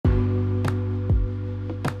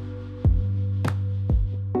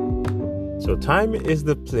So time is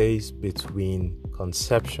the place between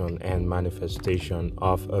conception and manifestation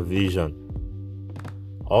of a vision.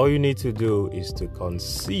 All you need to do is to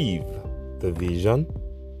conceive the vision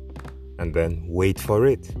and then wait for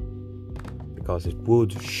it, because it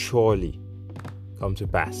would surely come to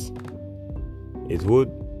pass. It would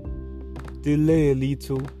delay a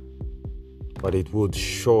little, but it would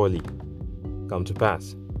surely come to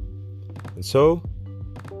pass. And so,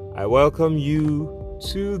 I welcome you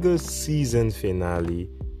to the season finale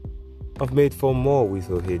of Made for More with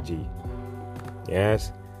Oheji.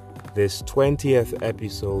 Yes, this 20th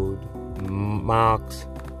episode marks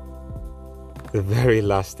the very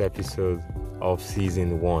last episode of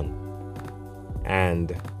season 1.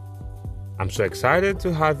 And I'm so excited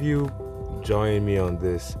to have you join me on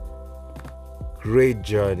this great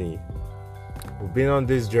journey. We've been on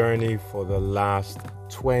this journey for the last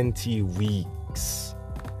 20 weeks.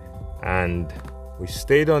 And we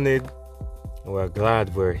stayed on it, and we're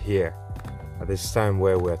glad we're here at this time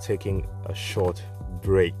where we're taking a short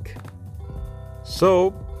break.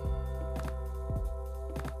 So,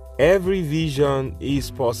 every vision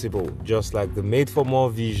is possible, just like the Made for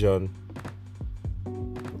More vision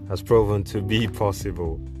has proven to be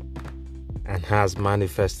possible and has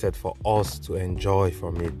manifested for us to enjoy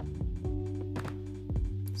from it.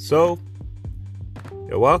 So,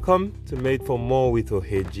 you're welcome to Made for More with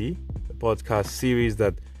Oheji, podcast series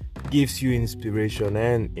that gives you inspiration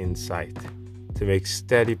and insight to make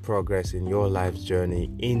steady progress in your life's journey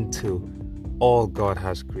into all God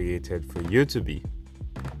has created for you to be.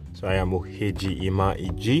 So I am Oheji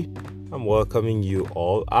Ima-Iji. I'm welcoming you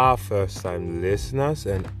all, our first-time listeners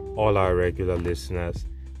and all our regular listeners.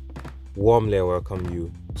 Warmly welcome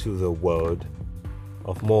you to the world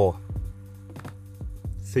of more.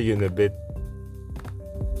 See you in a bit.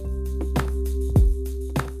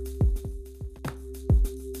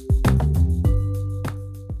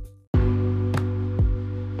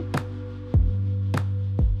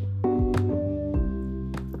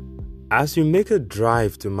 As you make a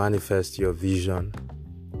drive to manifest your vision,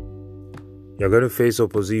 you're going to face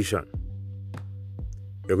opposition.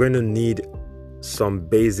 You're going to need some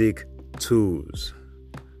basic tools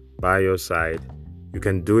by your side. You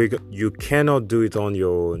cannot do it on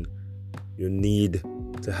your own. You need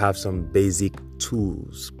to have some basic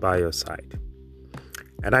tools by your side.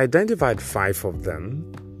 And I identified 5 of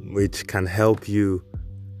them, which can help you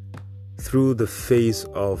through the phase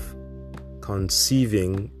of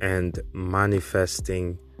conceiving and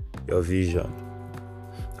manifesting your vision.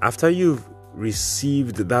 After you've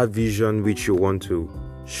received that vision which you want to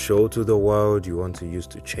show to the world, you want to use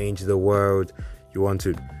to change the world,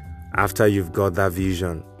 after you've got that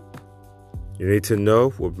vision, you need to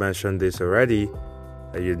know, we've mentioned this already,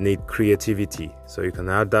 that you need creativity. So you can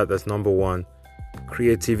add that as number 1,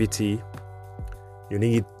 creativity. You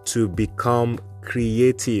need to become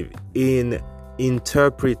creative in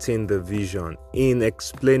interpreting the vision, in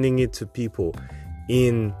explaining it to people,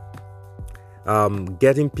 in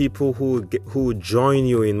getting people who join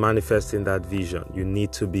you in manifesting that vision. You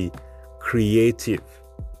need to be creative.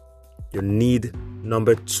 You need,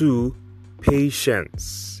 number 2,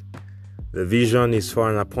 patience. The vision is for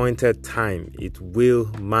an appointed time. It will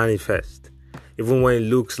manifest. Even when it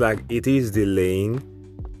looks like it is delaying,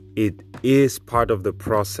 it is part of the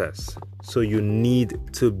process. So you need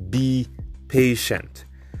to be patient.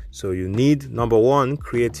 So you need, number 1,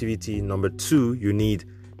 creativity. Number 2, you need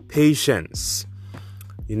patience.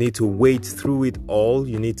 You need to wait through it all.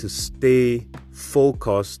 You need to stay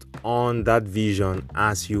focused on that vision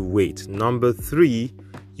as you wait. Number 3,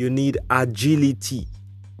 you need agility.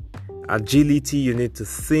 Agility, you need to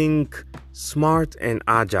think smart and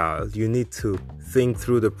agile. You need to think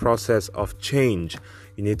through the process of change.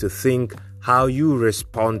 You need to think how you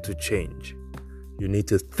respond to change. You need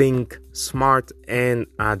to think smart and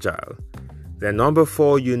agile. Then number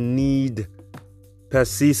 4, you need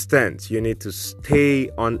persistence. You need to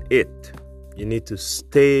stay on it. You need to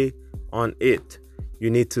stay on it.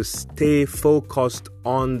 You need to stay focused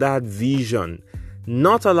on that vision,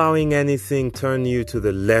 not allowing anything turn you to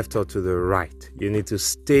the left or to the right. You need to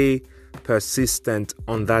stay persistent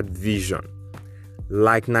on that vision.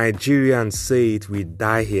 Like Nigerians say it, we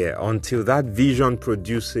die here until that vision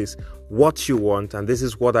produces what you want, and this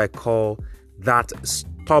is what I call that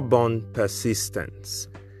stubborn persistence.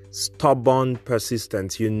 Stubborn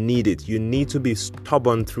persistence, you need it. You need to be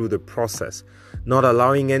stubborn through the process, not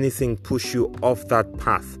allowing anything push you off that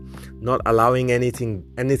path, not allowing anything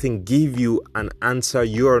give you an answer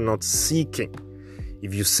you are not seeking.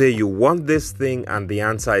 If you say you want this thing and the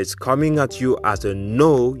answer is coming at you as a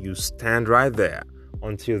no, you stand right there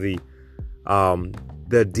until the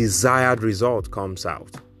the desired result comes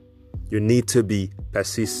out. You need to be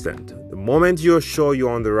persistent. The moment you're sure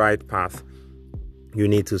you're on the right path, you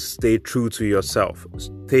need to stay true to yourself.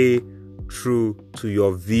 Stay true to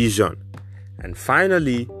your vision. And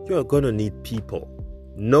finally, you're going to need people.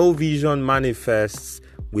 No vision manifests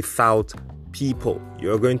without people.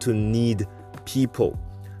 You're going to need people.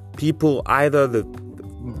 People,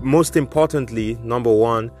 most importantly, number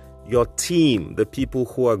one, your team, the people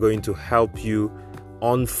who are going to help you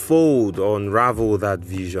unfold or unravel that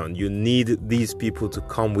vision. You need these people to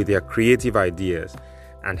come with their creative ideas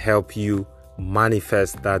and help you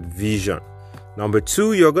manifest that vision. Number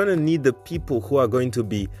two, you're going to need the people who are going to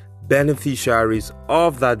be beneficiaries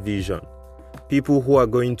of that vision. People who are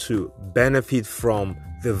going to benefit from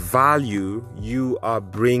the value you are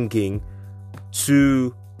bringing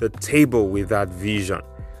to the table with that vision.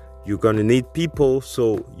 You're going to need people,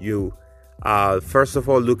 so you first of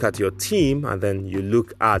all look at your team, and then you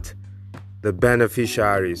look at the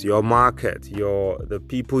beneficiaries, your market, the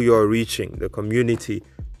people you're reaching, the community.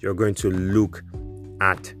 You're going to look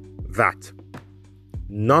at that.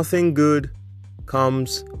 Nothing good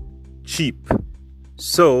comes cheap,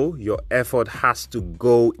 so your effort has to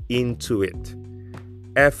go into it.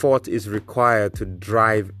 Effort is required to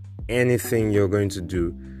drive anything you're going to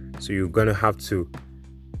do, so you're going to have to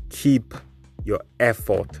keep your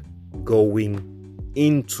effort going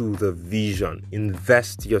into the vision.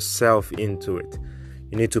 Invest yourself into it.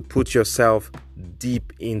 You need to put yourself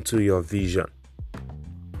deep into your vision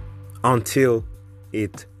until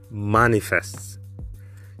it manifests.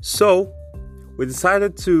 So we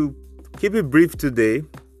decided to keep it brief today.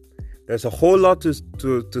 There's a whole lot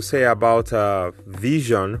to say about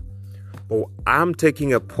vision, but I'm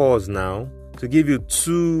taking a pause now to give you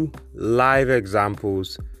 2 live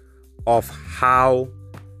examples of how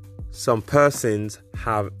some persons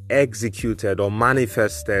have executed or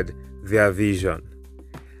manifested their vision.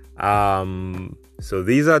 So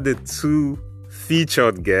these are the 2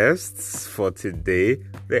 featured guests for today.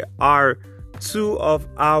 They are 2 of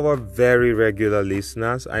our very regular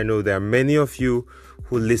listeners. I know there are many of you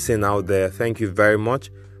who listen out there. Thank you very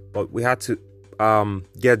much. But we had to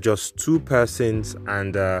get just 2 persons,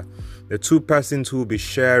 and the 2 persons who will be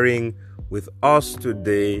sharing with us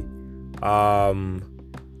today,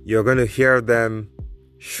 you're going to hear them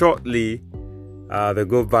shortly. They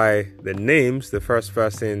go by the names. The first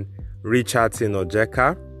person, Richardson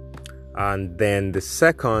Ojeka, and then the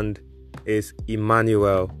second is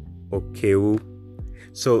Emmanuel Okewu.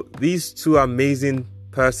 So these 2 amazing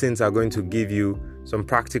persons are going to give you some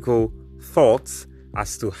practical thoughts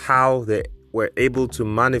as to how they were able to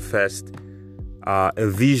manifest a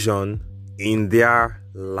vision in their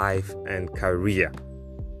life and career.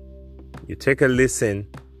 You take a listen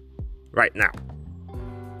right now.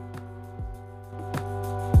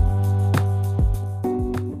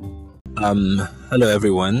 Hello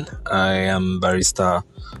everyone. I am Barrister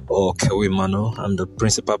Okewu Emmanuel. I'm the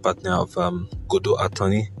principal partner of Godot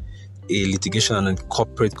Attorney, a litigation and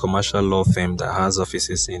corporate commercial law firm that has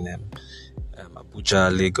offices in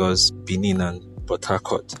Abuja, Lagos, Benin, and Port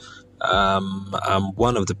Harcourt. I'm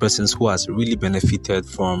one of the persons who has really benefited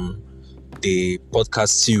from the podcast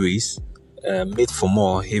series Made for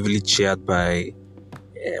More, heavily chaired by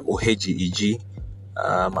Oheji Iji.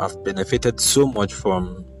 I've benefited so much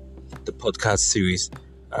from the podcast series.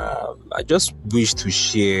 I just wish to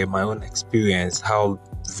share my own experience, how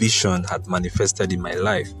vision had manifested in my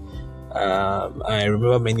life. I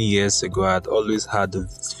remember many years ago, I had always had the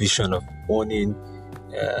vision of owning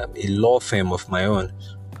a law firm of my own.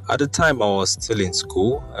 At the time, I was still in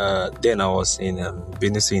school. Then I was in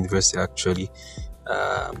Benin University, actually.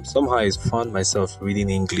 Somehow I found myself reading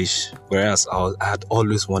English, whereas I had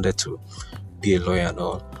always wanted to be a lawyer and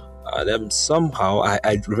all. And somehow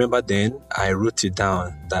I remember then I wrote it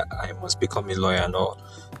down that I must become a lawyer and all.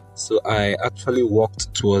 So I actually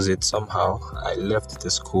walked towards it somehow. I left the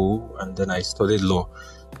school and then I studied law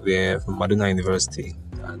from Madonna University.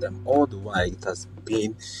 And all the while it has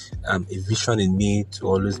been a vision in me to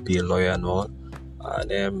always be a lawyer and all.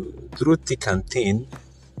 And through thick and thin,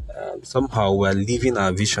 somehow we're living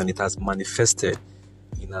our vision. It has manifested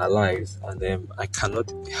in our lives. And I cannot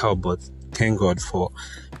help but thank God for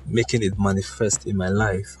making it manifest in my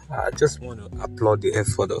life. I just want to applaud the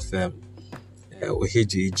effort of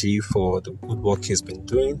Oheji Iji for the good work he's been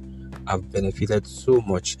doing. I've benefited so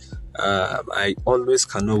much. I always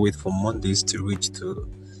cannot wait for Mondays to reach to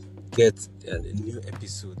get new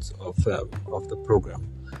episodes of the program.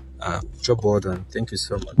 Job well done. Thank you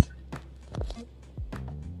so much.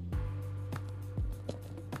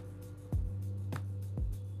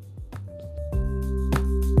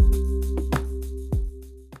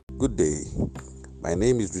 day. My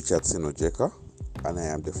name is Richardson Ojeka, and I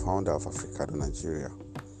am the founder of Africado Nigeria.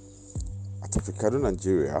 At Africado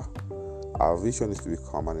Nigeria, our vision is to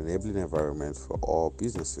become an enabling environment for all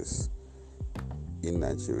businesses in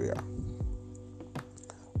Nigeria.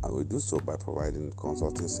 And we do so by providing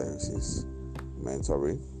consulting services,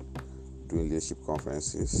 mentoring, doing leadership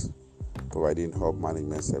conferences, providing hub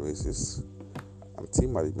management services, and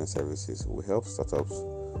team management services. We help startups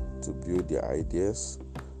to build their ideas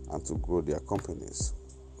and to grow their companies.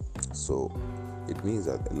 So it means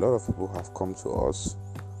that a lot of people have come to us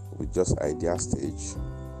with just idea stage,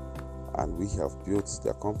 and we have built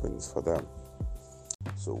their companies for them.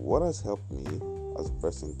 So what has helped me as a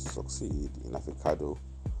person to succeed in Africado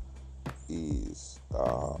is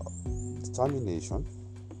determination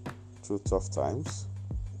through tough times,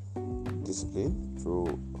 discipline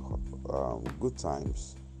through good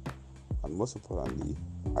times, and most importantly,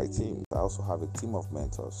 I also have a team of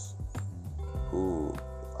mentors who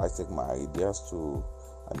I take my ideas to,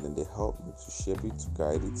 and then they help me to shape it, to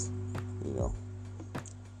guide it,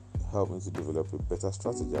 help me to develop a better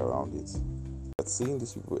strategy around it. But seeing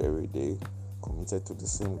these people every day committed to the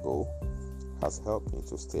same goal has helped me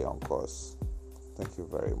to stay on course. Thank you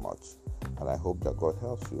very much, and I hope that God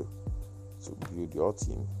helps you to build your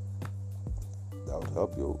team that will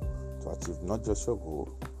help you to achieve not just your goal,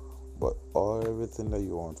 but everything that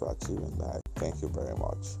you want to achieve in life. Thank you very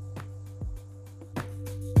much.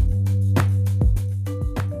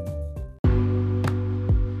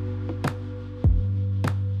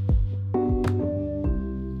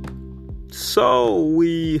 So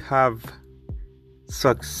we have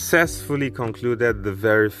successfully concluded the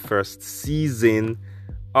very first season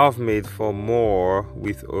of Made for More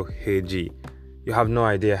with Oheji. You have no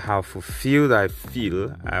idea how fulfilled I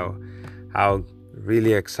feel, how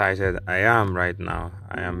really excited I am right now.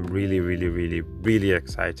 I am really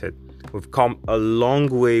excited. We've come a long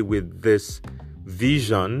way with this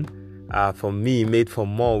vision. For me, Made for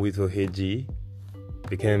More with Oheji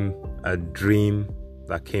became a dream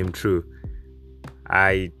that came true.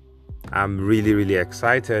 I am really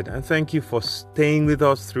excited, and thank you for staying with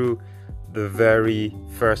us through the very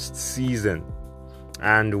first season.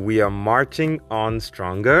 And we are marching on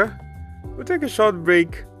stronger. We'll take a short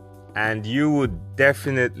break, and you would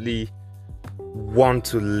definitely want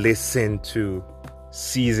to listen to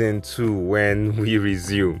season 2 when we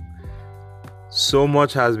resume. So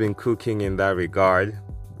much has been cooking in that regard.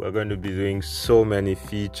 We're going to be doing so many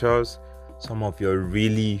features. Some of your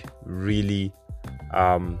really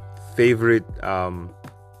favorite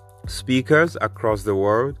speakers across the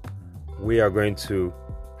world. We are going to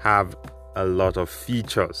have a lot of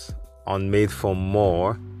features on Made for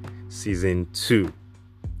More season 2.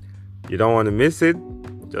 You don't want to miss it.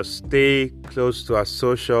 Just stay close to our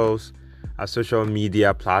social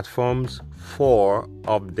media platforms for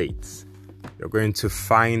updates. You're going to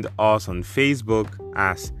find us on Facebook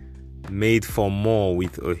as Made for More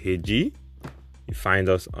with Oheji. You find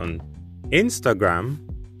us on Instagram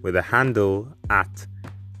with a handle at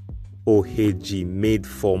Oheji Made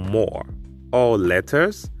for More, all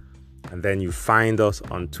letters. And then you find us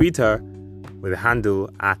on Twitter with a handle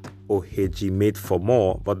at Oheji Made for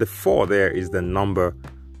More, but the 4 there is the number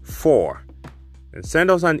 4. And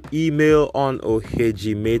send us an email on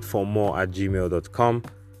ohejimadeformore@gmail.com,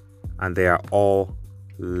 and they are all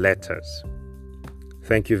letters.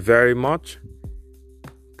 Thank you very much.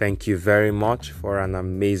 Thank you very much for an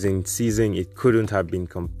amazing season. It couldn't have been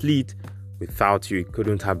complete without you. It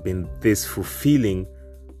couldn't have been this fulfilling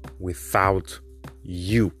without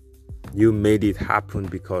you. You made it happen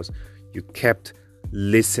because you kept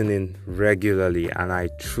listening regularly, and I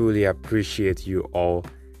truly appreciate you all.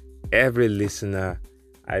 Every listener,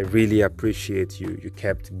 I really appreciate you. You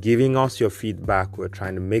kept giving us your feedback. We're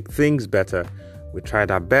trying to make things better. We tried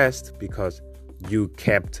our best because you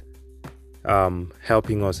kept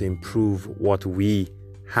helping us improve what we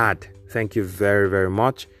had. Thank you very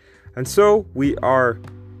much. And so we are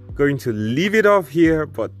going to leave it off here,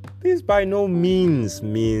 but this by no means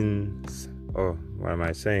means, what am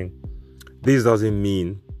I saying? This doesn't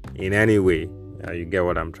mean in any way, you get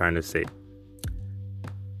what I'm trying to say,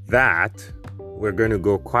 that we're going to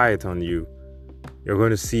go quiet on you. You're going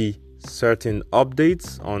to see certain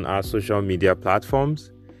updates on our social media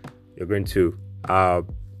platforms. You're going to have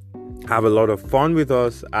a lot of fun with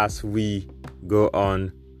us as we go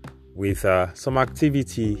on with some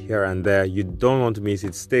activity here and there. You don't want to miss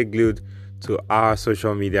it. Stay glued to our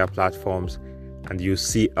social media platforms, and you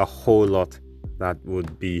see a whole lot that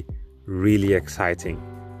would be really exciting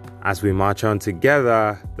as we march on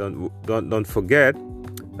together. Don't forget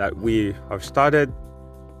that we have started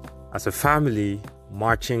as a family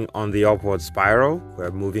marching on the upward spiral.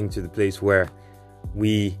 We're moving to the place where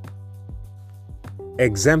we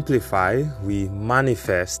exemplify, we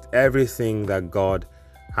manifest everything that God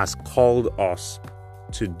has called us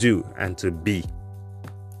to do and to be.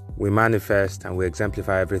 We manifest and we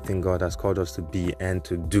exemplify everything God has called us to be and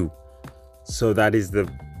to do. So that is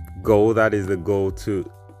the goal. That is the goal, to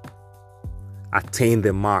attain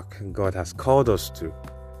the mark God has called us to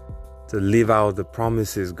live out the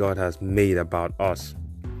promises God has made about us.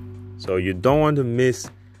 So you don't want to miss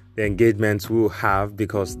the engagements we'll have,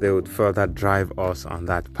 because they would further drive us on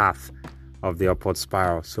that path of the upward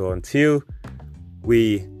spiral. So until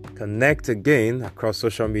we connect again across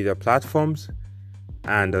social media platforms,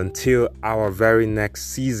 and until our very next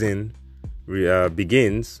season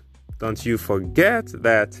begins, don't you forget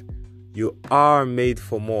that you are made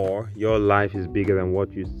for more. Your life is bigger than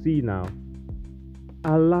what you see now.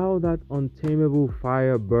 Allow that untamable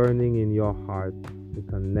fire burning in your heart to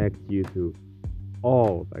connect you to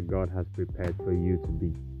all that God has prepared for you to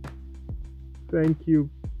be. Thank you.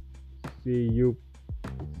 See you.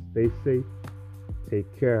 Stay safe.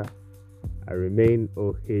 Take care. I remain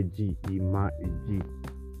Oheji Ima-Iji.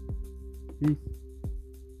 Peace.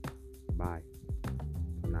 Bye.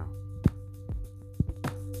 For now.